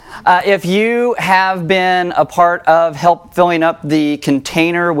If you have been a part of help filling up the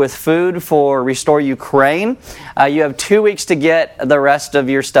container with food for Restore Ukraine, you have 2 weeks to get the rest of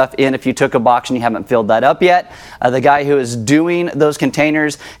your stuff in if you took a box and you haven't filled that up yet. The guy who is doing those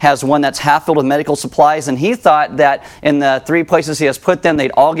containers has one that's half filled with medical supplies, and he thought that in the 3 places he has put them,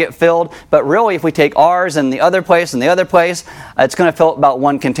 they'd all get filled. But really, if we take ours and the other place and the other place, it's going to fill up about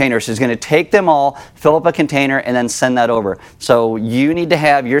 1 container. So he's going to take them all, fill up a container, and then send that over. So you need to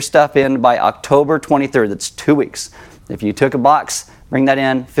have your stuff in by October 23rd. That's 2 weeks. If you took a box, bring that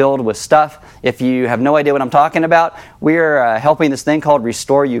in filled with stuff. If you have no idea what I'm talking about, we are helping this thing called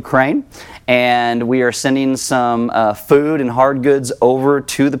Restore Ukraine, and we are sending some food and hard goods over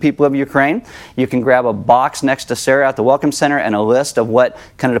to the people of Ukraine. You can grab a box next to Sarah at the Welcome Center and a list of what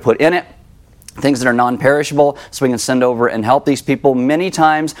kind of to put in it. Things that are non-perishable, so we can send over and help these people. Many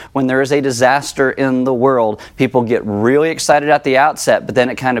times when there is a disaster in the world, people get really excited at the outset, but then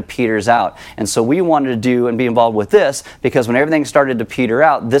it kind of peters out. And so we wanted to do and be involved with this because when everything started to peter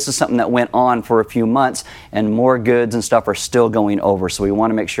out, this is something that went on for a few months, and more goods and stuff are still going over. So we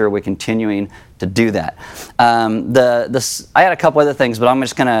want to make sure we're continuing to do that. I had a couple other things, but I'm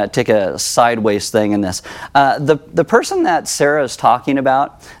just going to take a sideways thing in this. The person that Sarah is talking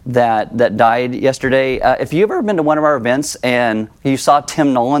about that died yesterday, if you've ever been to one of our events and you saw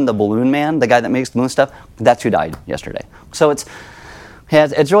Tim Nolan, the balloon man, the guy that makes balloon stuff, that's who died yesterday. So it's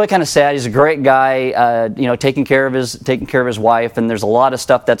really kind of sad. He's a great guy, taking care of his wife, and there's a lot of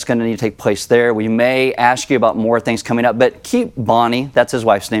stuff that's going to need to take place there. We may ask you about more things coming up, but keep Bonnie, that's his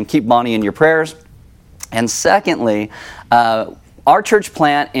wife's name, keep Bonnie in your prayers. And secondly, our church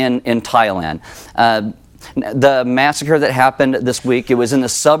plant in Thailand, the massacre that happened this week, it was in the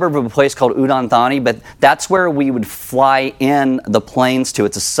suburb of a place called Udon Thani, but that's where we would fly in the planes to.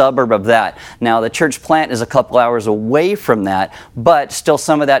 It's a suburb of that. Now, the church plant is a couple hours away from that, but still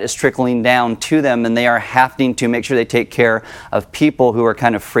some of that is trickling down to them, and they are having to make sure they take care of people who are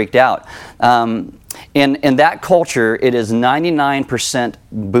kind of freaked out. In that culture, it is 99%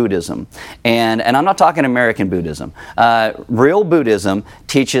 Buddhism. And I'm not talking American Buddhism. Real Buddhism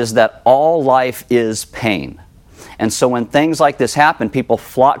teaches that all life is pain. And so when things like this happen, people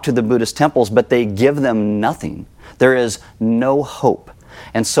flock to the Buddhist temples, but they give them nothing. There is no hope.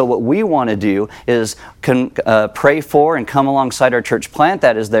 And so what we want to do is pray for and come alongside our church plant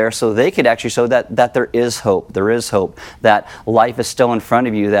that is there so they could actually show that there is hope. There is hope, that life is still in front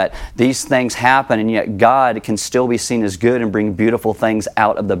of you, that these things happen, and yet God can still be seen as good and bring beautiful things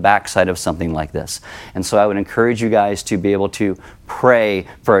out of the backside of something like this. And so I would encourage you guys to be able to pray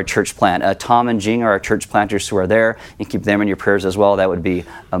for our church plant. Tom and Jean are our church planters who are there, and keep them in your prayers as well. That would be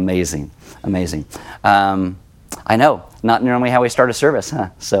amazing. Amazing. I know, not normally how we start a service, huh?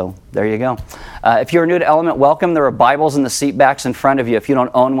 So there you go. If you're new to Element, welcome. There are Bibles in the seat backs in front of you. If you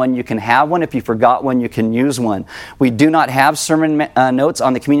don't own one, you can have one. If you forgot one, you can use one. We do not have sermon notes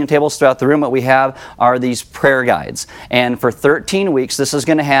on the communion tables throughout the room. What we have are these prayer guides. And for 13 weeks, this is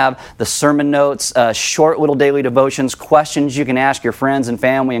going to have the sermon notes, short little daily devotions, questions you can ask your friends and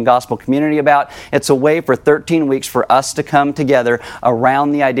family and gospel community about. It's a way for 13 weeks for us to come together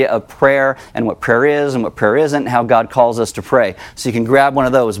around the idea of prayer and what prayer is and what prayer isn't, and how God calls us to pray. So you can grab one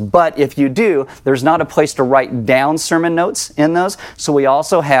of those. But if you do, there's not a place to write down sermon notes in those. So we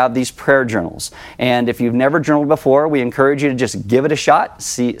also have these prayer journals. And if you've never journaled before, we encourage you to just give it a shot,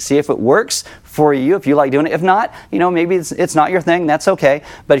 see if it works for you, if you like doing it. If not, maybe it's not your thing, that's okay.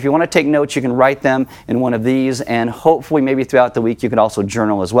 But if you want to take notes, you can write them in one of these, and hopefully maybe throughout the week you can also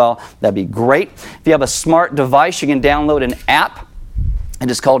journal as well. That'd be great. If you have a smart device, you can download an app. It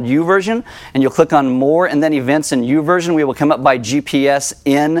is called YouVersion, and you'll click on More and then Events in YouVersion. We will come up by GPS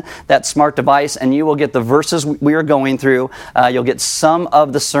in that smart device, and you will get the verses we are going through. You'll get some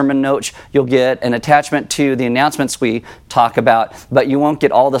of the sermon notes. You'll get an attachment to the announcements we talk about, but you won't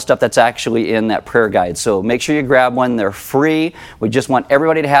get all the stuff that's actually in that prayer guide. So make sure you grab one. They're free. We just want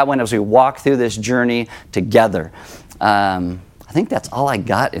everybody to have one as we walk through this journey together. I think that's all I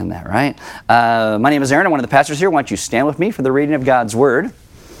got in that, right? My name is Aaron. I'm one of the pastors here. Why don't you stand with me for the reading of God's Word?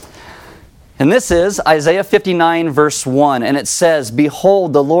 And this is Isaiah 59, verse 1. And it says,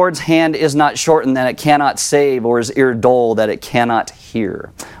 "Behold, the Lord's hand is not shortened that it cannot save, or his ear dull that it cannot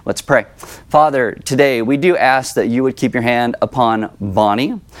hear." Let's pray. Father, today we do ask that you would keep your hand upon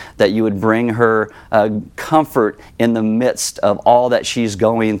Bonnie, that you would bring her comfort in the midst of all that she's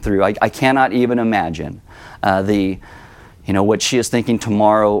going through. I cannot even imagine what she is thinking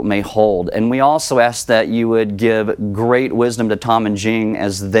tomorrow may hold. And we also ask that you would give great wisdom to Tom and Jing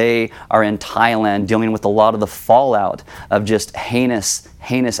as they are in Thailand dealing with a lot of the fallout of just heinous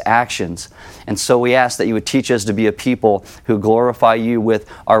actions. And so we ask that you would teach us to be a people who glorify you with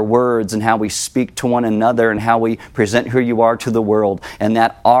our words and how we speak to one another and how we present who you are to the world, and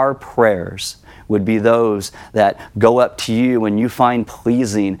that our prayers would be those that go up to you and you find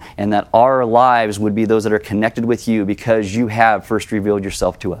pleasing, and that our lives would be those that are connected with you because you have first revealed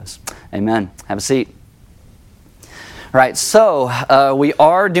yourself to us. Amen. Have a seat. All right, so we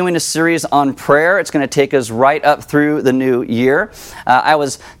are doing a series on prayer. It's going to take us right up through the new year. I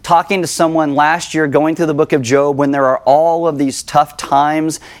was talking to someone last year going through the book of Job when there are all of these tough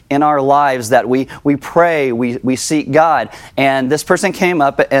times in our lives that we pray, we seek God. And this person came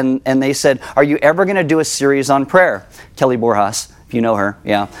up and they said, "Are you ever going to do a series on prayer?" Kelly Borjas, if you know her,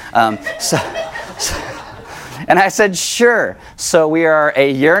 yeah. And I said, sure. So we are a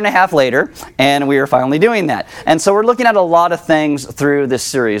year and a half later, and we are finally doing that. And so we're looking at a lot of things through this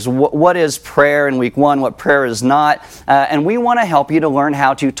series. What is prayer in week one? What prayer is not? And we want to help you to learn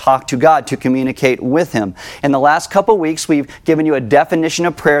how to talk to God, to communicate with Him. In the last couple weeks, we've given you a definition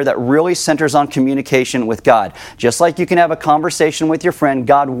of prayer that really centers on communication with God. Just like you can have a conversation with your friend,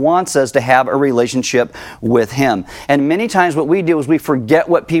 God wants us to have a relationship with Him. And many times what we do is we forget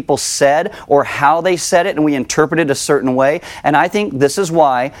what people said or how they said it, and we interpret it a certain way. And I think this is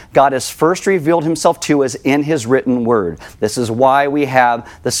why God has first revealed Himself to us in His written Word. This is why we have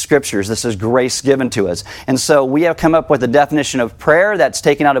the Scriptures. This is grace given to us. And so we have come up with a definition of prayer that's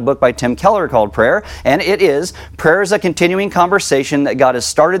taken out of a book by Tim Keller called Prayer. And it is, prayer is a continuing conversation that God has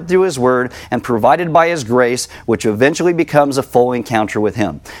started through His Word and provided by His grace, which eventually becomes a full encounter with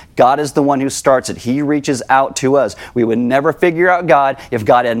Him. God is the one who starts it. He reaches out to us. We would never figure out God if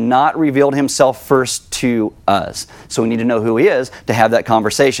God had not revealed Himself first to us. So we need to know who He is to have that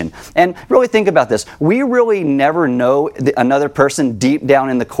conversation. And really think about this. We really never know another person deep down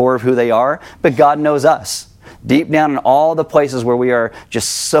in the core of who they are, but God knows us. Deep down in all the places where we are just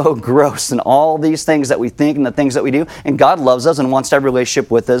so gross and all these things that we think and the things that we do, and God loves us and wants to have a relationship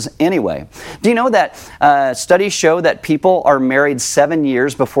with us anyway. Do you know that studies show that people are married 7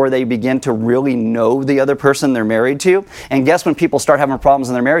 years before they begin to really know the other person they're married to? And guess when people start having problems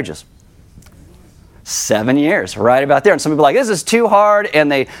in their marriages? 7 years, right about there. And some people are like, this is too hard,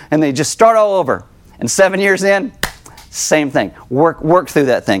 and they just start all over. And 7 years in, same thing. Work through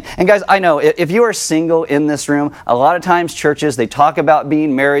that thing. And guys, I know if you are single in this room, a lot of times churches, they talk about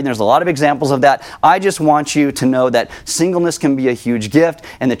being married, and there's a lot of examples of that. I just want you to know that singleness can be a huge gift,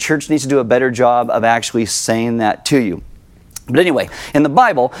 and the church needs to do a better job of actually saying that to you. But anyway, in the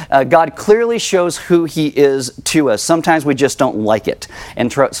Bible, God clearly shows who He is to us. Sometimes we just don't like it.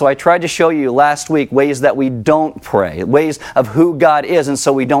 And so I tried to show you last week ways that we don't pray, ways of who God is, and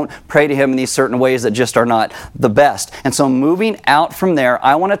so we don't pray to Him in these certain ways that just are not the best. And so moving out from there,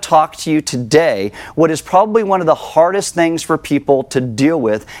 I want to talk to you today what is probably one of the hardest things for people to deal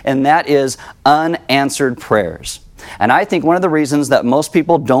with, and that is unanswered prayers. And I think one of the reasons that most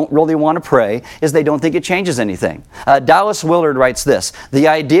people don't really want to pray is they don't think it changes anything. Dallas Willard writes this: the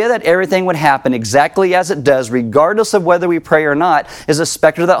idea that everything would happen exactly as it does, regardless of whether we pray or not, is a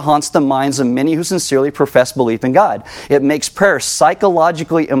specter that haunts the minds of many who sincerely profess belief in God. It makes prayer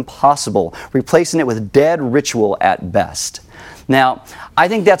psychologically impossible, replacing it with dead ritual at best. Now, I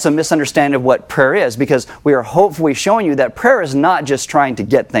think that's a misunderstanding of what prayer is, because we are hopefully showing you that prayer is not just trying to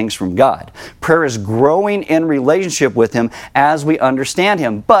get things from God. Prayer is growing in relationship with Him as we understand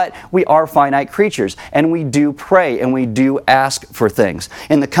Him. But we are finite creatures, and we do pray, and we do ask for things.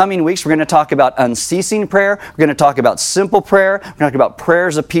 In the coming weeks, we're going to talk about unceasing prayer. We're going to talk about simple prayer. We're going to talk about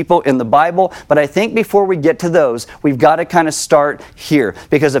prayers of people in the Bible. But I think before we get to those, we've got to kind of start here.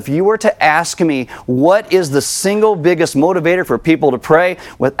 Because if you were to ask me, what is the single biggest motivator for people to pray?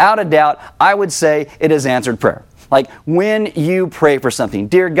 Without a doubt, I would say it is answered prayer. Like when you pray for something,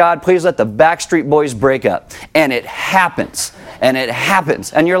 dear God, please let the Backstreet Boys break up. And it happens. And it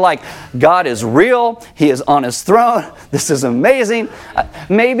happens. And you're like, God is real. He is on His throne. This is amazing.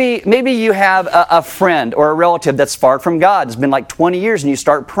 Maybe you have a friend or a relative that's far from God. It's been like 20 years and you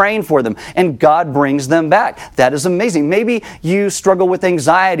start praying for them and God brings them back. That is amazing. Maybe you struggle with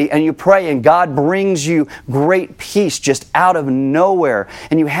anxiety and you pray and God brings you great peace just out of nowhere.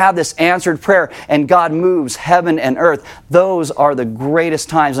 And you have this answered prayer and God moves heaven and earth. Those are the greatest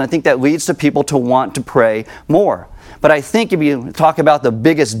times. And I think that leads to people to want to pray more. But I think if you talk about the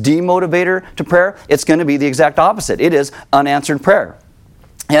biggest demotivator to prayer, it's going to be the exact opposite. It is unanswered prayer.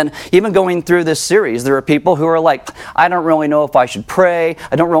 And even going through this series, there are people who are like, I don't really know if I should pray.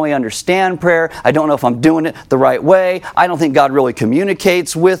 I don't really understand prayer. I don't know if I'm doing it the right way. I don't think God really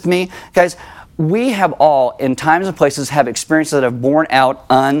communicates with me. Guys, we have all, in times and places, have experiences that have borne out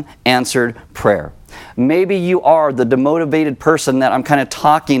unanswered prayer. Maybe you are the demotivated person that I'm kind of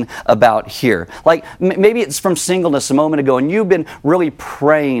talking about here. Like maybe it's from singleness a moment ago and you've been really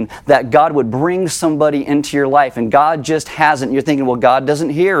praying that God would bring somebody into your life and God just hasn't. You're thinking, well, God doesn't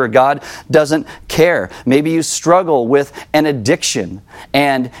hear or God doesn't care. Maybe you struggle with an addiction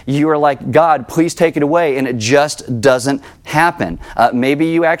and you are like, God, please take it away, and it just doesn't happen. Maybe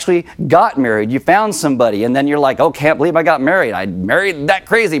you actually got married. You found somebody and then you're like, oh, can't believe I got married. I married that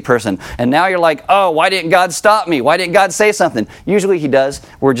crazy person. And now you're like, oh, why didn't God stop me? Why didn't God say something? Usually He does.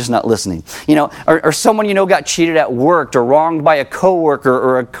 We're just not listening. Or someone got cheated at work or wronged by a coworker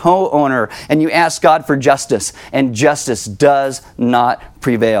or a co-owner, and you ask God for justice, and justice does not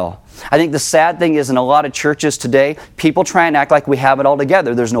prevail. I think the sad thing is in a lot of churches today, people try and act like we have it all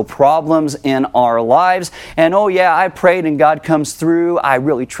together. There's no problems in our lives. And oh yeah, I prayed and God comes through. I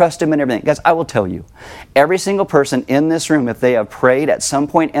really trust Him and everything. Guys, I will tell you, every single person in this room, if they have prayed at some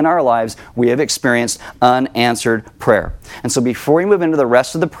point in our lives, we have experienced unanswered prayer. And so before we move into the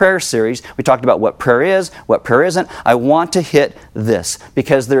rest of the prayer series, we talked about what prayer is, what prayer isn't. I want to hit this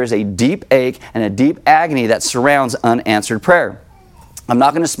because there is a deep ache and a deep agony that surrounds unanswered prayer. I'm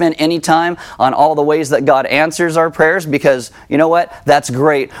not going to spend any time on all the ways that God answers our prayers because, you know what? That's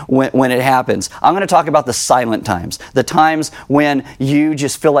great when it happens. I'm going to talk about the silent times, the times when you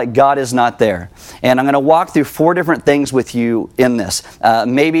just feel like God is not there. And I'm going to walk through 4 different things with you in this.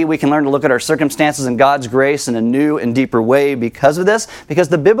 Maybe we can learn to look at our circumstances and God's grace in a new and deeper way because of this, because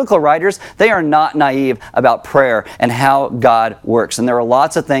the biblical writers, they are not naive about prayer and how God works. And there are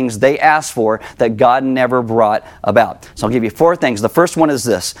lots of things they ask for that God never brought about. So I'll give you 4 things. The first one is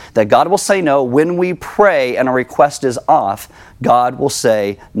this, that God will say no when we pray and a request is off. God will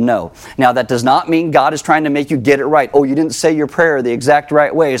say no. Now, that does not mean God is trying to make you get it right. Oh, you didn't say your prayer the exact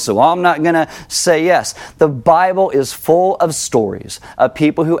right way, so I'm not going to say yes. The Bible is full of stories of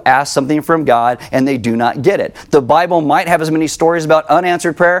people who ask something from God and they do not get it. The Bible might have as many stories about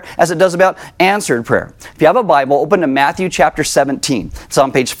unanswered prayer as it does about answered prayer. If you have a Bible, open to Matthew chapter 17. It's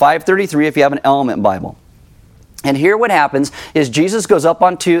on page 533 if you have an Element Bible. And here what happens is Jesus goes up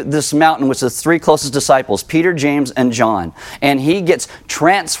onto this mountain with his 3 closest disciples, Peter, James, and John. And he gets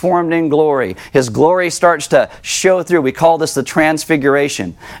transformed in glory. His glory starts to show through. We call this the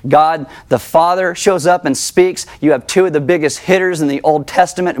transfiguration. God, the Father, shows up and speaks. You have 2 of the biggest hitters in the Old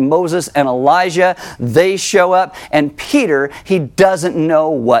Testament, Moses and Elijah. They show up. And Peter, he doesn't know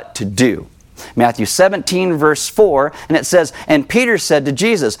what to do. Matthew 17, verse 4, and it says, and Peter said to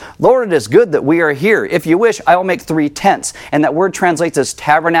Jesus, Lord, it is good that we are here. If you wish, I will make 3 tents. And that word translates as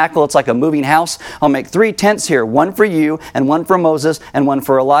tabernacle. It's like a moving house. I'll make 3 tents here, one for you, and one for Moses, and one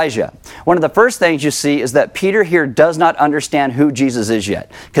for Elijah. One of the first things you see is that Peter here does not understand who Jesus is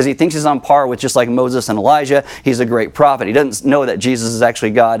yet, because he thinks he's on par with just like Moses and Elijah. He's a great prophet. He doesn't know that Jesus is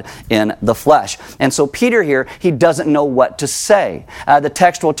actually God in the flesh. And so Peter here, he doesn't know what to say. The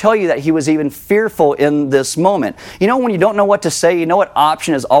text will tell you that he was even fearful in this moment. You know, when you don't know what to say, you know what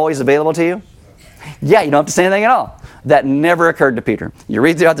option is always available to you? Yeah, you don't have to say anything at all. That never occurred to Peter. You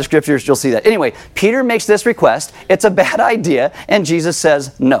read throughout the scriptures, you'll see that. Anyway, Peter makes this request. It's a bad idea, and Jesus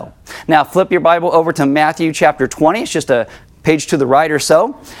says no. Now, flip your Bible over to Matthew chapter 20. It's just a page to the right or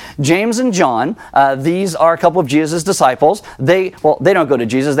so. James and John, these are a couple of Jesus' disciples. They don't go to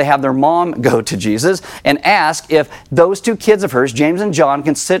Jesus. They have their mom go to Jesus and ask if those 2 kids of hers, James and John,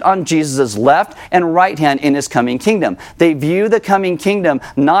 can sit on Jesus' left and right hand in His coming kingdom. They view the coming kingdom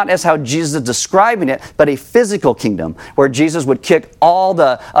not as how Jesus is describing it, but a physical kingdom where Jesus would kick all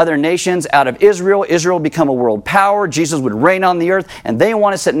the other nations out of Israel. Israel would become a world power. Jesus would reign on the earth, and they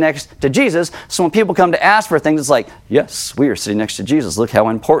want to sit next to Jesus. So when people come to ask for things, it's like, yes, we are sitting next to Jesus. Look how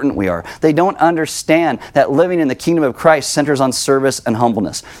important we are. They don't understand that living in the kingdom of Christ centers on service and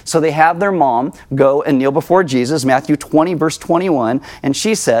humbleness. So they have their mom go and kneel before Jesus, Matthew 20, verse 21, and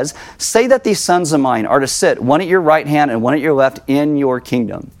she says, say that these sons of mine are to sit, one at your right hand and one at your left in your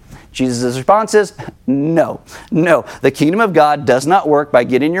kingdom. Jesus' response is, no. The kingdom of God does not work by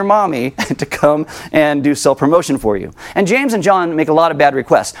getting your mommy to come and do self-promotion for you. And James and John make a lot of bad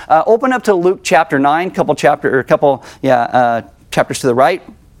requests. Open up to Luke chapter 9, chapters to the right.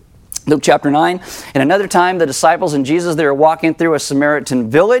 Luke chapter 9. And another time, the disciples and Jesus, they were walking through a Samaritan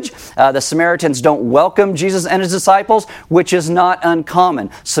village. The Samaritans don't welcome Jesus and his disciples, which is not uncommon.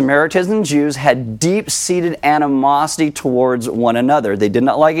 Samaritans and Jews had deep-seated animosity towards one another. They did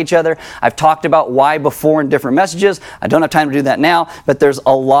not like each other. I've talked about why before in different messages. I don't have time to do that now, but there's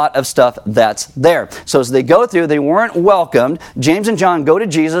a lot of stuff that's there. So as they go through, they weren't welcomed. James and John go to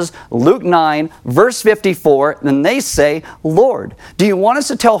Jesus, Luke 9, verse 54, and they say, "Lord, do you want us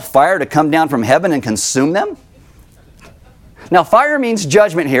to tell fire to come down from heaven and consume them?" Now, fire means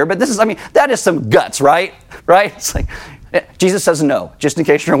judgment here, but that is some guts, right? Right? It's like, Jesus says no, just in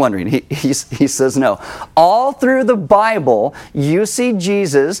case you're wondering. He says no. All through the Bible, you see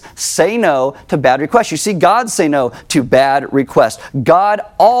Jesus say no to bad requests. You see God say no to bad requests. God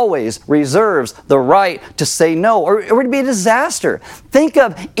always reserves the right to say no, or it would be a disaster. Think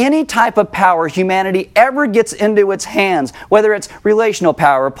of any type of power humanity ever gets into its hands, whether it's relational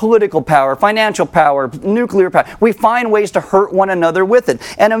power, political power, financial power, nuclear power. We find ways to hurt one another with it.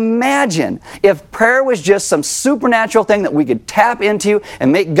 And imagine if prayer was just some supernatural thing that we could tap into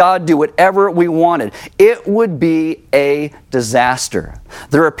and make God do whatever we wanted. It would be a disaster.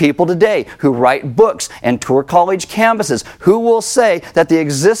 There are people today who write books and tour college campuses who will say that the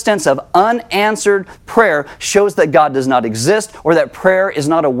existence of unanswered prayer shows that God does not exist or that prayer is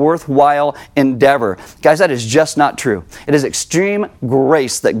not a worthwhile endeavor. Guys, that is just not true. It is extreme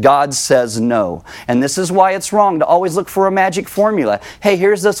grace that God says no. And this is why it's wrong to always look for a magic formula. Hey,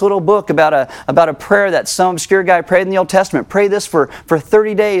 here's this little book about a prayer that some obscure guy prayed in the Old Testament. Pray this for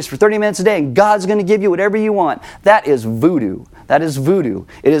 30 days, for 30 minutes a day, and God's going to give you whatever you want. That is voodoo. That is voodoo.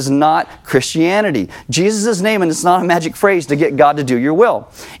 It is not Christianity. Jesus' name, and it's not a magic phrase to get God to do your will.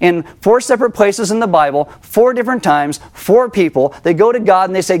 In 4 separate places in the Bible, 4 different times, 4 people, they go to God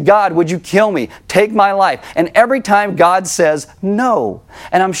and they say, "God, would you kill me? Take my life." And every time God says no.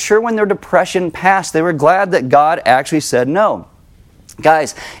 And I'm sure when their depression passed, they were glad that God actually said no.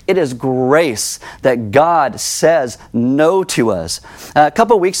 Guys, it is grace that God says no to us. A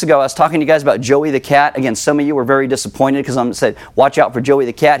couple of weeks ago, I was talking to you guys about Joey the cat. Again, some of you were very disappointed because I said, watch out for Joey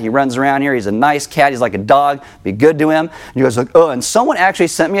the cat. He runs around here. He's a nice cat. He's like a dog. Be good to him. And you guys are like, oh, and someone actually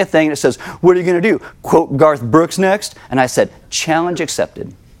sent me a thing that says, what are you going to do? Quote Garth Brooks next? And I said, challenge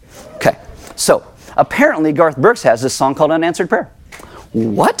accepted. Okay, so apparently Garth Brooks has this song called Unanswered Prayer.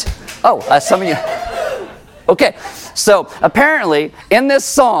 What? Oh, some of you... Okay, so apparently in this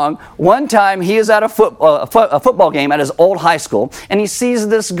song, one time he is at a football game at his old high school, and he sees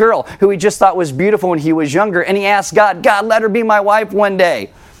this girl who he just thought was beautiful when he was younger, and he asks God, let her be my wife one day.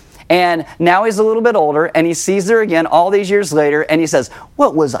 And now he's a little bit older, and he sees her again all these years later, and he says,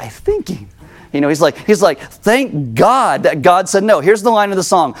 what was I thinking? You know, he's like, thank God that God said no. Here's the line of the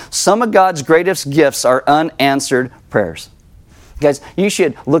song. Some of God's greatest gifts are unanswered prayers. Guys, you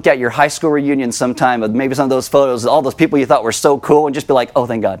should look at your high school reunion sometime with maybe some of those photos, all those people you thought were so cool, and just be like, oh,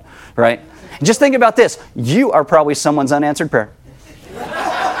 thank God, right? Just think about this. You are probably someone's unanswered prayer.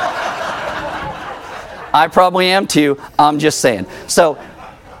 I probably am too. I'm just saying. So,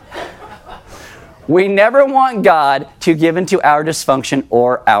 we never want God to give into our dysfunction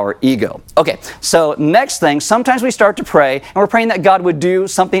or our ego. Okay, so next thing, sometimes we start to pray, and we're praying that God would do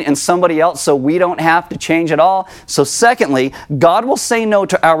something in somebody else so we don't have to change at all. So secondly, God will say no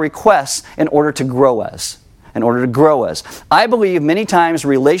to our requests in order to grow us. I believe many times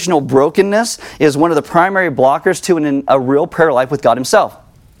relational brokenness is one of the primary blockers to a real prayer life with God Himself.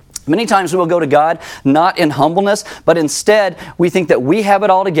 Many times we will go to God not in humbleness, but instead we think that we have it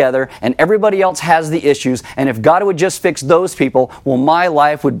all together and everybody else has the issues, and if God would just fix those people, well, my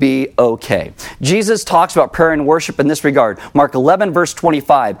life would be okay. Jesus talks about prayer and worship in this regard. Mark 11, verse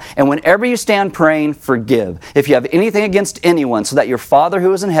 25, and whenever you stand praying, forgive, if you have anything against anyone, so that your Father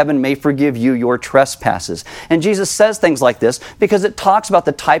who is in heaven may forgive you your trespasses. And Jesus says things like this because it talks about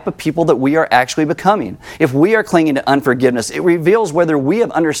the type of people that we are actually becoming. If we are clinging to unforgiveness, it reveals whether we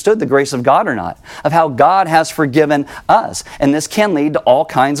have understood the grace of God or not, of how God has forgiven us. And this can lead to all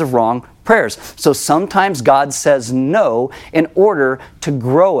kinds of wrong prayers. So sometimes God says no in order to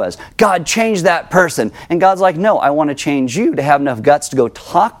grow us. God, change that person. And God's like, no, I want to change you to have enough guts to go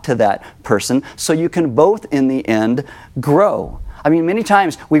talk to that person so you can both in the end grow. I mean, many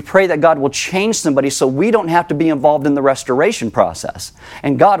times we pray that God will change somebody so we don't have to be involved in the restoration process.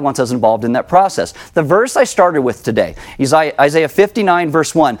 And God wants us involved in that process. The verse I started with today is Isaiah 59,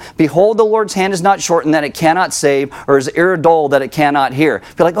 verse 1. Behold, the Lord's hand is not shortened that it cannot save, or his ear dull that it cannot hear.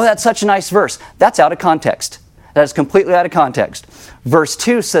 Feel like, oh, that's such a nice verse. That's out of context. That is completely out of context. Verse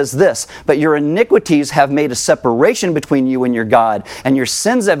 2 says this, but your iniquities have made a separation between you and your God, and your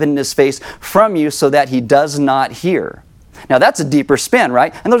sins have hidden His face from you so that He does not hear. Now that's a deeper spin,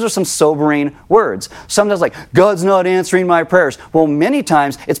 right? And those are some sobering words. Sometimes like, God's not answering my prayers. Well, many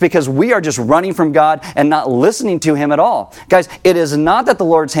times it's because we are just running from God and not listening to Him at all. Guys, it is not that the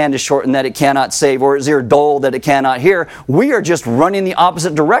Lord's hand is shortened that it cannot save, or His ear dull that it cannot hear. We are just running the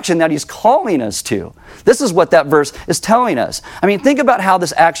opposite direction that He's calling us to. This is what that verse is telling us. I mean, think about how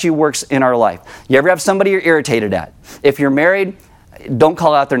this actually works in our life. You ever have somebody you're irritated at? If you're married, don't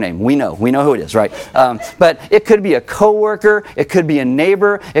call out their name. We know who it is, right? But it could be a coworker, it could be a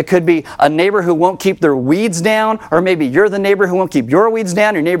neighbor, it could be a neighbor who won't keep their weeds down, or maybe you're the neighbor who won't keep your weeds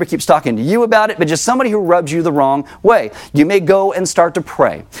down, your neighbor keeps talking to you about it, but just somebody who rubs you the wrong way. You may go and start to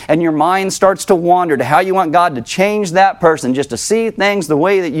pray, and your mind starts to wander to how you want God to change that person just to see things the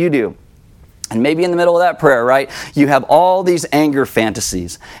way that you do. And maybe in the middle of that prayer, right, you have all these anger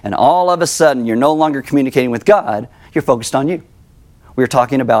fantasies, and all of a sudden you're no longer communicating with God, you're focused on you. We're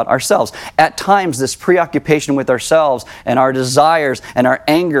talking about ourselves. At times, this preoccupation with ourselves and our desires and our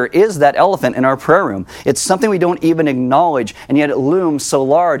anger is that elephant in our prayer room. It's something we don't even acknowledge, and yet it looms so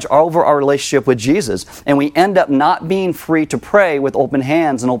large over our relationship with Jesus. And we end up not being free to pray with open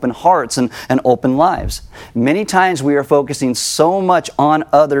hands and open hearts and open lives. Many times we are focusing so much on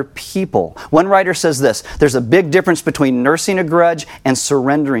other people. One writer says this, there's a big difference between nursing a grudge and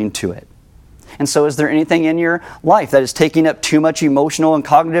surrendering to it. And so is there anything in your life that is taking up too much emotional and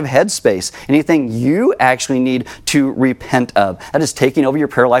cognitive headspace? Anything you actually need to repent of that is taking over your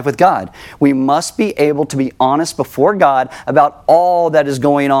prayer life with God? We must be able to be honest before God about all that is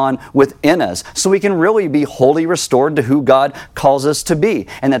going on within us so we can really be wholly restored to who God calls us to be.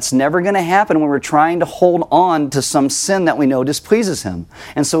 And that's never going to happen when we're trying to hold on to some sin that we know displeases Him.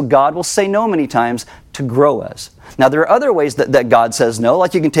 And so God will say no many times to grow us. Now, there are other ways that God says no,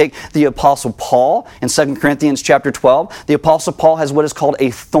 like you can take the Apostle Paul in 2 Corinthians chapter 12. The Apostle Paul has what is called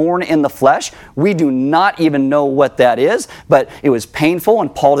a thorn in the flesh. We do not even know what that is, but it was painful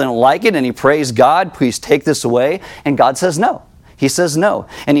and Paul didn't like it and he prays, God, please take this away. And God says no. He says no.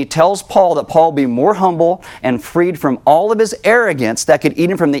 And he tells Paul that Paul will be more humble and freed from all of his arrogance that could eat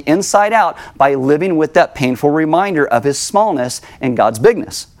him from the inside out by living with that painful reminder of his smallness and God's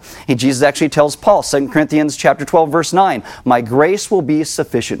bigness. Jesus actually tells Paul, 2 Corinthians chapter 12, verse 9, my grace will be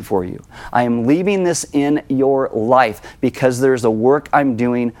sufficient for you. I am leaving this in your life because there's a work I'm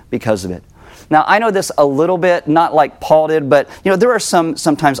doing because of it. Now, I know this a little bit, not like Paul did, but there are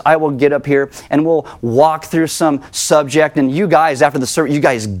sometimes I will get up here and we'll walk through some subject and you guys, after the service, you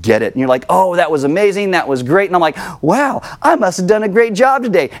guys get it. And you're like, oh, that was amazing, that was great. And I'm like, wow, I must have done a great job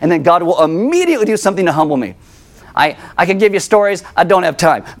today. And then God will immediately do something to humble me. I can give you stories, I don't have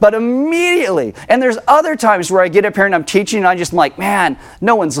time, but immediately. And there's other times where I get up here and I'm teaching and I just am like, man,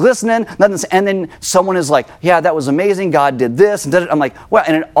 no one's listening. And then someone is like, yeah, that was amazing, God did this. And I'm like, well,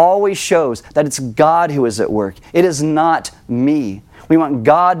 and it always shows that it's God who is at work. It is not me. We want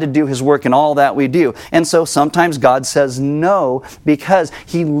God to do His work in all that we do. And so sometimes God says no because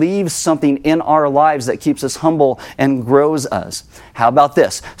He leaves something in our lives that keeps us humble and grows us. How about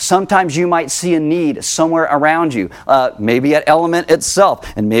this? Sometimes you might see a need somewhere around you, maybe at Element itself,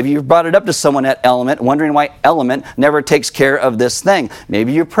 and maybe you've brought it up to someone at Element, wondering why Element never takes care of this thing.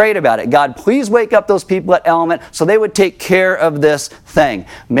 Maybe you prayed about it. God, please wake up those people at Element so they would take care of this thing.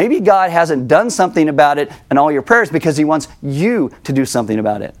 Maybe God hasn't done something about it in all your prayers because He wants you to do something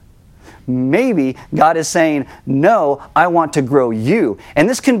about it. Maybe God is saying, no, I want to grow you. And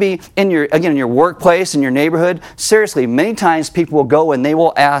this can be in your workplace, in your neighborhood. Seriously, many times people will go and they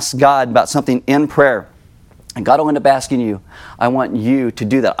will ask God about something in prayer. And God will end up asking you, I want you to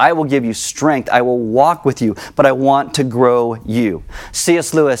do that. I will give you strength. I will walk with you, but I want to grow you.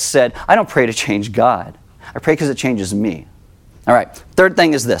 C.S. Lewis said, I don't pray to change God. I pray because it changes me. All right, third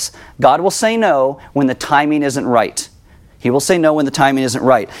thing is this. God will say no when the timing isn't right. He will say no when the timing isn't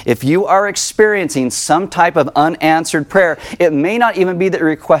right. If you are experiencing some type of unanswered prayer, it may not even be that the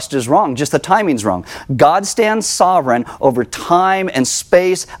request is wrong, just the timing's wrong. God stands sovereign over time and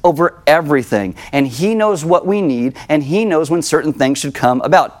space, over everything. And He knows what we need, and He knows when certain things should come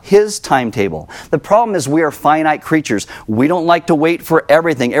about. His timetable. The problem is we are finite creatures. We don't like to wait for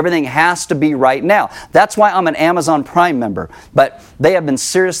everything. Everything has to be right now. That's why I'm an Amazon Prime member. But they have been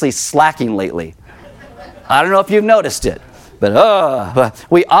seriously slacking lately. I don't know if you've noticed it. But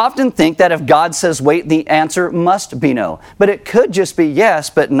we often think that if God says wait, the answer must be no. But it could just be yes,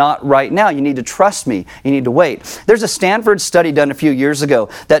 but not right now. You need to trust me. You need to wait. There's a Stanford study done a few years ago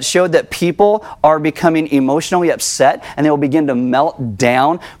that showed that people are becoming emotionally upset and they will begin to melt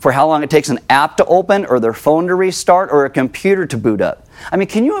down for how long it takes an app to open or their phone to restart or a computer to boot up. I mean,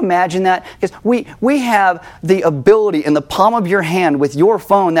 can you imagine that? Because we have the ability in the palm of your hand with your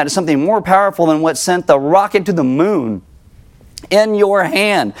phone that is something more powerful than what sent the rocket to the moon. in your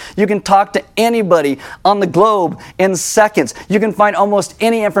hand. You can talk to anybody on the globe in seconds. You can find almost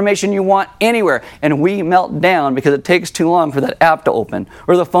any information you want anywhere. And we melt down because it takes too long for that app to open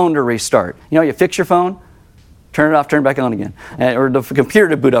or the phone to restart. You know, you fix your phone, turn it off, turn it back on again. Or the computer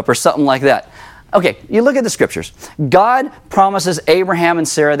to boot up or something like that. Okay, you look at the scriptures. God promises Abraham and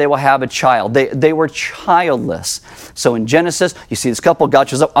Sarah they will have a child. They were childless. So in Genesis, you see this couple, God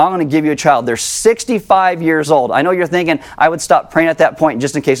shows up, I'm going to give you a child. They're 65 years old. I know you're thinking, I would stop praying at that point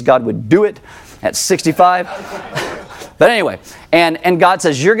just in case God would do it at 65. But anyway, and God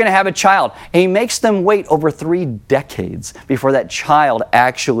says, you're going to have a child. And He makes them wait over 3 decades before that child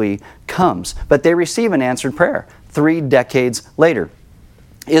actually comes. But they receive an answered prayer 3 decades later.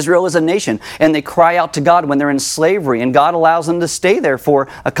 Israel is a nation, and they cry out to God when they're in slavery, and God allows them to stay there for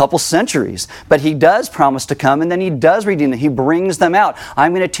a couple centuries. But He does promise to come, and then He does redeem them. He brings them out.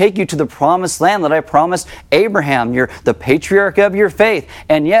 I'm going to take you to the promised land that I promised Abraham. You're the patriarch of your faith.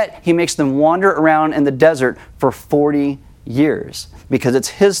 And yet, He makes them wander around in the desert for 40 years because it's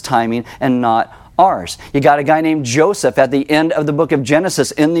His timing and not ours. You got a guy named Joseph at the end of the book of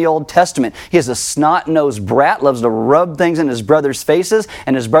Genesis in the Old Testament. He is a snot-nosed brat, loves to rub things in his brothers' faces,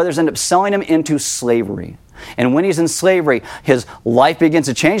 and his brothers end up selling him into slavery. And when he's in slavery, his life begins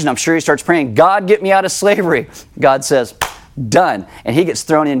to change, and I'm sure he starts praying, God, get me out of slavery. God says, done. And he gets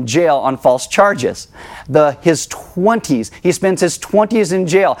thrown in jail on false charges. His 20s, he spends his 20s in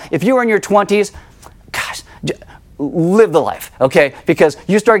jail. If you were in your 20s, gosh, live the life, okay? Because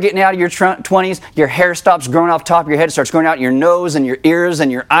you start getting out of your 20s, your hair stops growing off the top of your head, it starts growing out your nose and your ears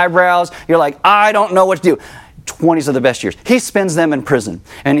and your eyebrows. You're like, I don't know what to do. 20s are the best years. He spends them in prison.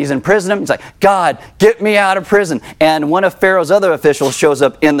 And he's in prison. He's like, God, get me out of prison. And one of Pharaoh's other officials shows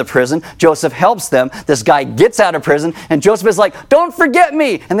up in the prison. Joseph helps them. This guy gets out of prison. And Joseph is like, don't forget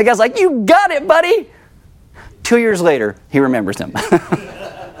me. And the guy's like, you got it, buddy. 2 years later, he remembers him.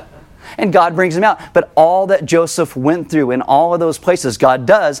 And God brings him out. But all that Joseph went through in all of those places, God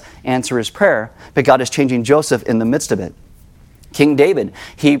does answer his prayer. But God is changing Joseph in the midst of it. King David,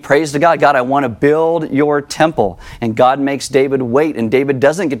 he prays to God, God, I want to build your temple. And God makes David wait. And David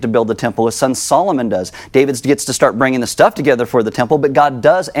doesn't get to build the temple. His son Solomon does. David gets to start bringing the stuff together for the temple. But God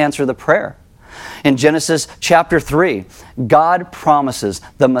does answer the prayer. In Genesis chapter 3, God promises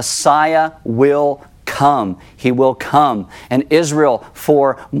the Messiah will come. He will come. And Israel,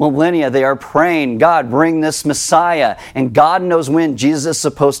 for millennia, they are praying, God, bring this Messiah. And God knows when Jesus is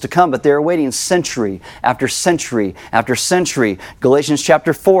supposed to come, but they're waiting century after century after century. Galatians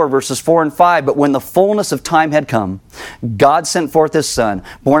chapter 4, verses 4 and 5, but when the fullness of time had come, God sent forth His Son,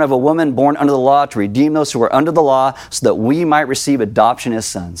 born of a woman, born under the law, to redeem those who were under the law, so that we might receive adoption as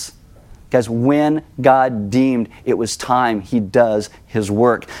sons. Guys, when God deemed it was time, He does His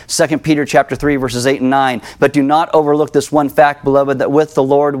work. 2 Peter chapter 3, verses 8 and 9. But do not overlook this one fact, beloved, that with the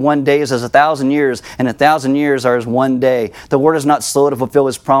Lord 1 day is as 1,000 years, and 1,000 years are as 1 day. The Lord is not slow to fulfill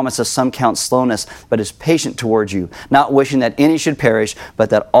His promise, as some count slowness, but is patient towards you, not wishing that any should perish,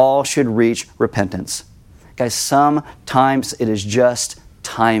 but that all should reach repentance. Guys, sometimes it is just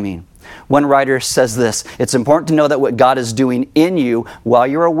timing. One writer says this, it's important to know that what God is doing in you while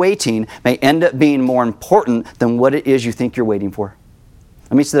you're awaiting may end up being more important than what it is you think you're waiting for.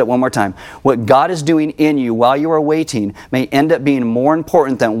 Let me say that one more time. What God is doing in you while you are waiting may end up being more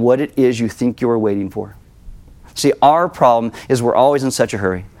important than what it is you think you are waiting for. See, our problem is we're always in such a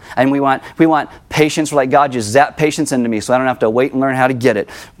hurry. And we want patience. We're like, God, just zap patience into me so I don't have to wait and learn how to get it.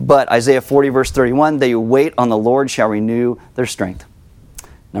 But Isaiah 40, verse 31, they who wait on the Lord shall renew their strength.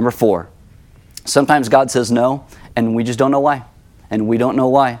 Number 4, sometimes God says no, and we just don't know why. And we don't know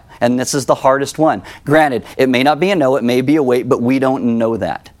why. And this is the hardest one. Granted, it may not be a no, it may be a wait, but we don't know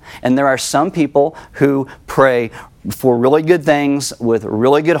that. And there are some people who pray for really good things with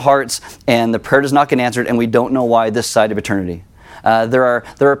really good hearts, and the prayer does not get answered, and we don't know why this side of eternity. There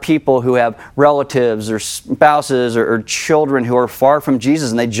are people who have relatives or spouses or children who are far from Jesus,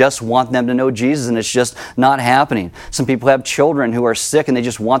 and they just want them to know Jesus, and it's just not happening. Some people have children who are sick, and they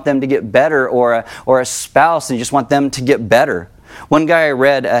just want them to get better, or a spouse, and you just want them to get better. One guy I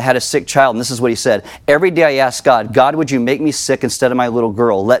read had a sick child, and this is what he said. Every day I ask God, God, would you make me sick instead of my little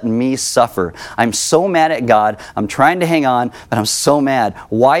girl? Let me suffer. I'm so mad at God. I'm trying to hang on, but I'm so mad.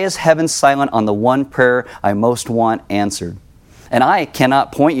 Why is heaven silent on the one prayer I most want answered? And I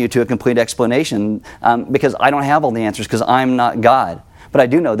cannot point you to a complete explanation because I don't have all the answers because I'm not God. But I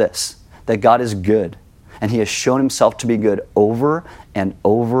do know this, that God is good. And He has shown Himself to be good over and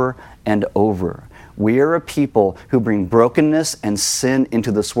over and over. We are a people who bring brokenness and sin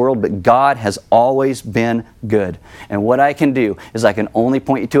into this world, but God has always been good. And what I can do is I can only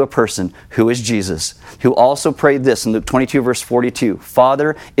point you to a person who is Jesus, who also prayed this in Luke 22, verse 42.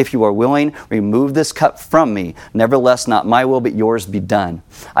 Father, if you are willing, remove this cup from me. Nevertheless, not my will, but yours be done.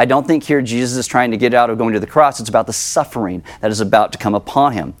 I don't think here Jesus is trying to get out of going to the cross. It's about the suffering that is about to come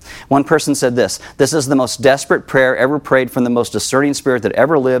upon him. One person said this is the most desperate prayer ever prayed from the most discerning spirit that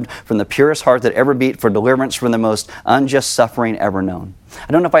ever lived, from the purest heart that ever beat, for deliverance from the most unjust suffering ever known.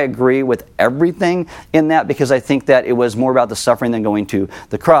 I don't know if I agree with everything in that, because I think that it was more about the suffering than going to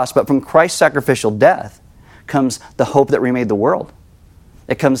the cross. But from Christ's sacrificial death comes the hope that remade the world.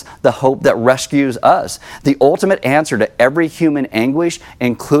 It comes the hope that rescues us. The ultimate answer to every human anguish,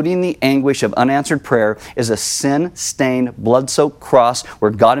 including the anguish of unanswered prayer, is a sin-stained, blood-soaked cross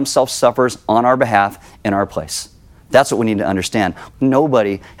where God himself suffers on our behalf in our place. That's what we need to understand.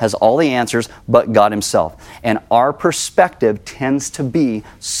 Nobody has all the answers but God himself. And our perspective tends to be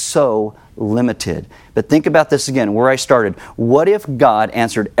so limited. But think about this again, where I started. What if God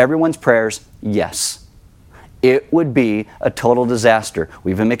answered everyone's prayers yes? It would be a total disaster.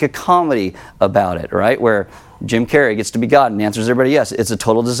 We even make a comedy about it, right? Where Jim Carrey gets to be God and answers everybody yes. It's a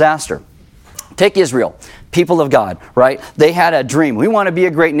total disaster. Take Israel, people of God, right? They had a dream. We want to be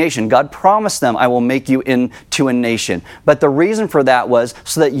a great nation. God promised them, I will make you into a nation. But the reason for that was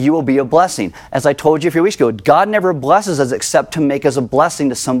so that you will be a blessing. As I told you a few weeks ago, God never blesses us except to make us a blessing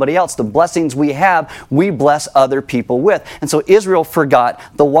to somebody else. The blessings we have, we bless other people with. And so Israel forgot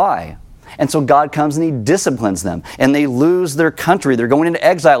the why. And so God comes and he disciplines them. And they lose their country. They're going into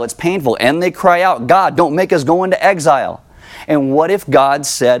exile. It's painful. And they cry out, God, don't make us go into exile. And what if God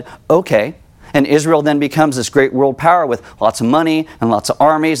said, okay, and Israel then becomes this great world power with lots of money and lots of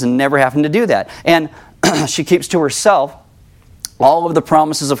armies and never having to do that. And she keeps to herself all of the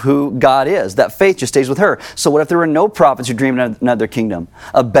promises of who God is. That faith just stays with her. So what if there were no prophets who dreamed of another kingdom,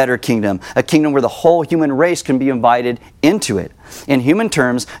 a better kingdom, a kingdom where the whole human race can be invited into it? In human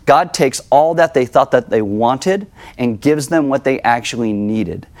terms, God takes all that they thought that they wanted and gives them what they actually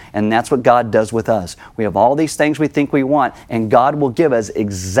needed. And that's what God does with us. We have all these things we think we want, and God will give us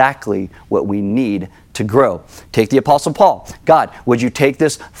exactly what we need to grow. Take the Apostle Paul. God, would you take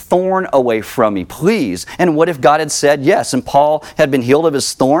this thorn away from me, please? And what if God had said yes, and Paul had been healed of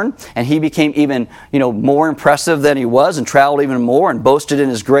his thorn, and he became even, more impressive than he was, and traveled even more, and boasted in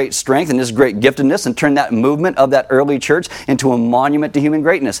his great strength and his great giftedness, and turned that movement of that early church into a monument to human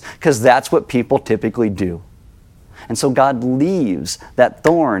greatness, because that's what people typically do. And so God leaves that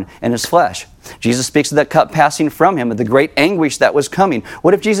thorn in his flesh. Jesus speaks of that cup passing from him, of the great anguish that was coming.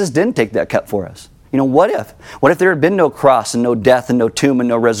 What if Jesus didn't take that cup for us? What if? What if there had been no cross and no death and no tomb and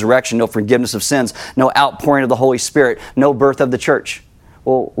no resurrection, no forgiveness of sins, no outpouring of the Holy Spirit, no birth of the church?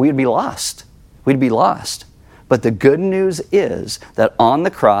 Well, we'd be lost. We'd be lost. But the good news is that on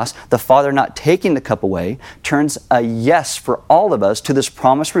the cross, the Father not taking the cup away turns a yes for all of us to this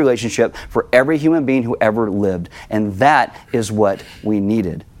promised relationship for every human being who ever lived. And that is what we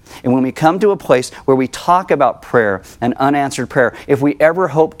needed. And when we come to a place where we talk about prayer and unanswered prayer, if we ever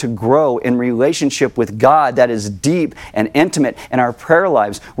hope to grow in relationship with God that is deep and intimate in our prayer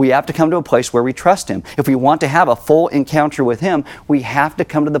lives, we have to come to a place where we trust him. If we want to have a full encounter with him, we have to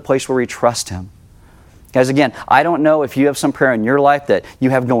come to the place where we trust him. Guys, again, I don't know if you have some prayer in your life that you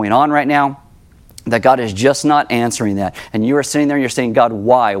have going on right now, that God is just not answering that. And you are sitting there and you're saying, God,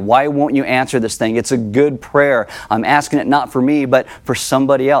 why? Why won't you answer this thing? It's a good prayer. I'm asking it not for me, but for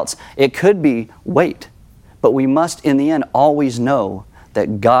somebody else. It could be wait. But we must, in the end, always know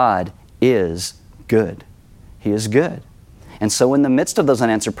that God is good. He is good. And so in the midst of those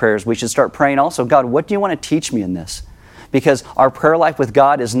unanswered prayers, we should start praying also, God, what do you want to teach me in this? Because our prayer life with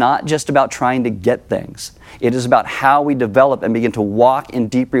God is not just about trying to get things. It is about how we develop and begin to walk in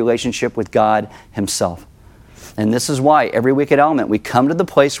deep relationship with God himself. And this is why every week at Element we come to the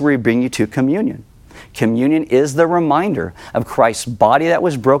place where we bring you to communion. Communion is the reminder of Christ's body that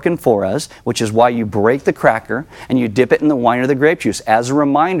was broken for us, which is why you break the cracker and you dip it in the wine or the grape juice as a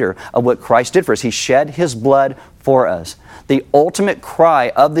reminder of what Christ did for us. He shed his blood for us. The ultimate cry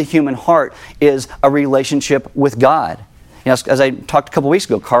of the human heart is a relationship with God. As I talked a couple weeks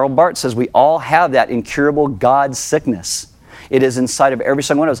ago, Karl Barth says we all have that incurable God sickness. It is inside of every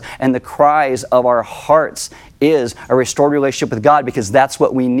single one of us. And the cries of our hearts is a restored relationship with God, because that's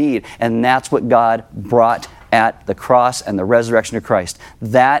what we need. And that's what God brought at the cross and the resurrection of Christ.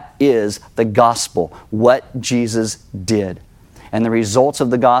 That is the gospel, what Jesus did. And the results of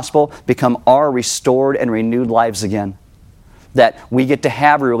the gospel become our restored and renewed lives again. That we get to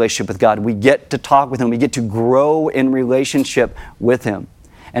have a relationship with God. We get to talk with him. We get to grow in relationship with him.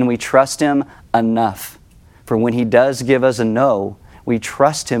 And we trust him enough. For when He does give us a no, we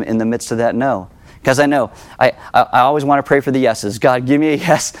trust Him in the midst of that no. Because I know, I always want to pray for the yeses. God, give me a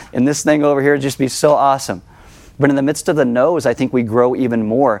yes, and this thing over here would just be so awesome. But in the midst of the no's, I think we grow even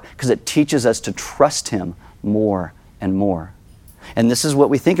more because it teaches us to trust Him more and more. And this is what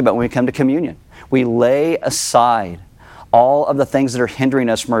we think about when we come to communion. We lay aside all of the things that are hindering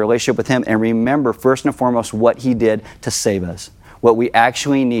us from our relationship with Him and remember first and foremost what He did to save us. What we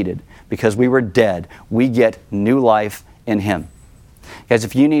actually needed. Because we were dead, we get new life in Him. Guys,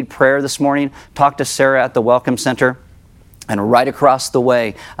 if you need prayer this morning, talk to Sarah at the Welcome Center. And right across the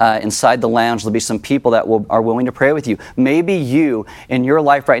way, inside the lounge, there'll be some people that are willing to pray with you. Maybe you, in your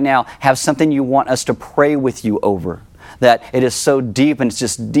life right now, have something you want us to pray with you over. That it is so deep and it's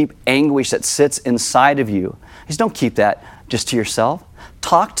just deep anguish that sits inside of you. Just don't keep that just to yourself.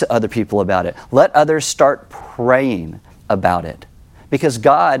 Talk to other people about it. Let others start praying about it. Because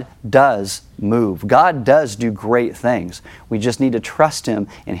God does move. God does do great things. We just need to trust Him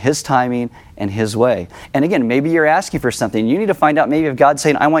in His timing and His way. And again, maybe you're asking for something. You need to find out maybe if God's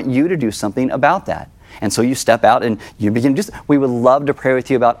saying, I want you to do something about that. And so you step out and you begin to do something. We would love to pray with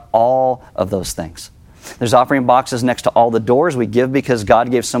you about all of those things. There's offering boxes next to all the doors. We give because God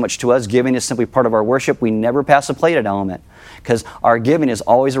gave so much to us. Giving is simply part of our worship. We never pass a plated element because our giving is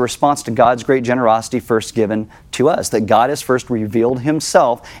always a response to God's great generosity first given to us. That God has first revealed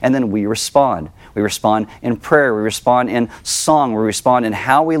Himself and then we respond. We respond in prayer. We respond in song. We respond in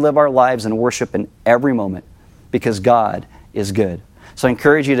how we live our lives and worship in every moment because God is good. So I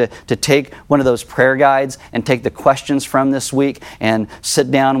encourage you to take one of those prayer guides and take the questions from this week and sit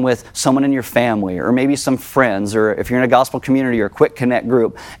down with someone in your family or maybe some friends or if you're in a gospel community or a quick connect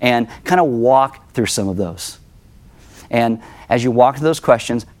group and kind of walk through some of those. And as you walk through those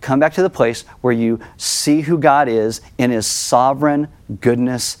questions, come back to the place where you see who God is in His sovereign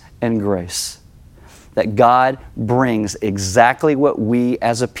goodness and grace. That God brings exactly what we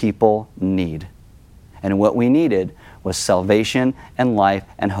as a people need. And what we needed was salvation and life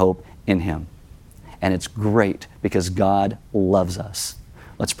and hope in Him. And it's great because God loves us.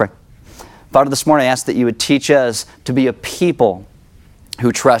 Let's pray. Father, this morning I ask that You would teach us to be a people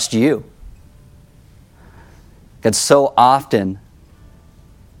who trust You. God, so often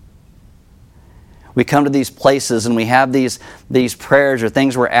we come to these places and we have these prayers or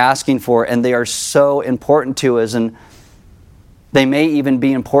things we're asking for and they are so important to us and they may even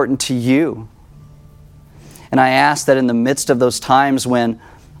be important to You. And I ask that in the midst of those times when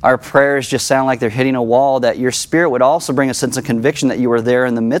our prayers just sound like they're hitting a wall, that Your Spirit would also bring a sense of conviction that You are there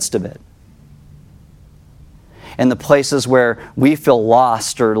in the midst of it. In the places where we feel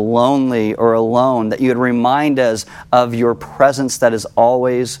lost or lonely or alone, that You would remind us of Your presence that is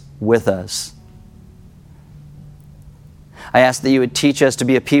always with us. I ask that You would teach us to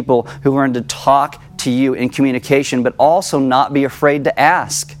be a people who learn to talk to You in communication, but also not be afraid to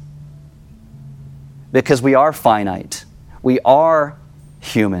ask. Because we are finite. We are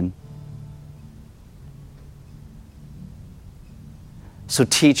human. So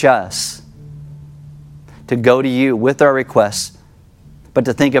teach us to go to You with our requests, but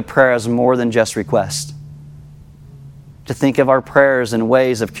to think of prayer as more than just requests. To think of our prayers in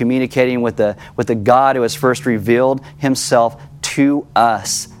ways of communicating with the God who has first revealed Himself to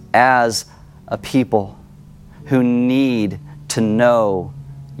us as a people who need to know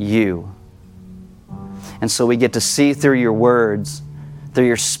You. And so we get to see through Your words, through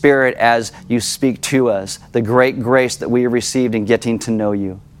Your Spirit as You speak to us, the great grace that we have received in getting to know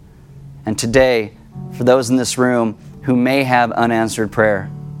You. And today, for those in this room who may have unanswered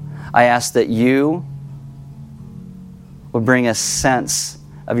prayer, I ask that You would bring a sense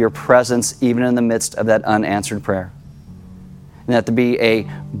of Your presence even in the midst of that unanswered prayer. And that there be a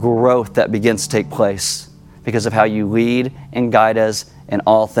growth that begins to take place because of how You lead and guide us in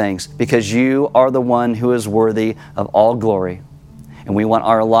all things, because You are the one who is worthy of all glory. And we want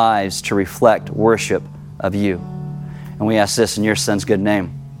our lives to reflect worship of You. And we ask this in Your Son's good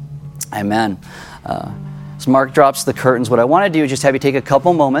name. Amen. As Mark drops the curtains, what I want to do is just have you take a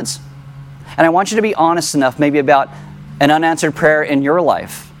couple moments, and I want you to be honest enough maybe about an unanswered prayer in your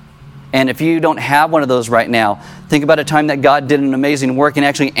life. And if you don't have one of those right now, think about a time that God did an amazing work and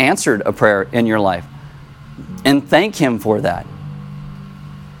actually answered a prayer in your life. And thank Him for that.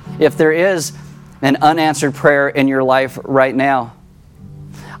 If there is an unanswered prayer in your life right now,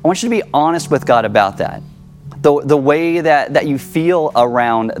 I want you to be honest with God about that. The way that you feel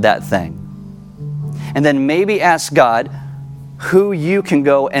around that thing. And then maybe ask God who you can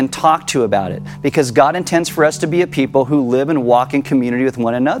go and talk to about it. Because God intends for us to be a people who live and walk in community with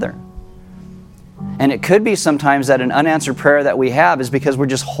one another. And it could be sometimes that an unanswered prayer that we have is because we're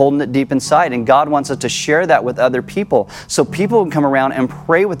just holding it deep inside, and God wants us to share that with other people so people can come around and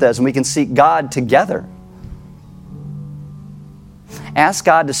pray with us and we can seek God together. Ask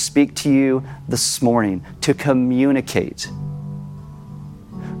God to speak to you this morning, to communicate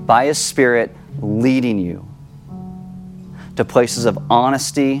by His Spirit leading you to places of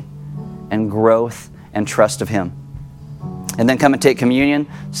honesty and growth and trust of Him. And then come and take communion,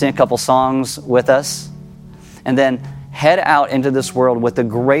 sing a couple songs with us, and then head out into this world with the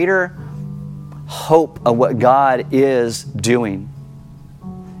greater hope of what God is doing.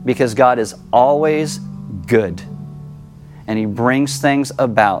 Because God is always good, and He brings things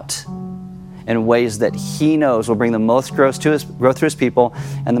about in ways that He knows will bring the most growth to His people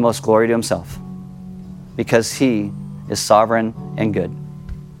and the most glory to Himself. Because He is sovereign and good.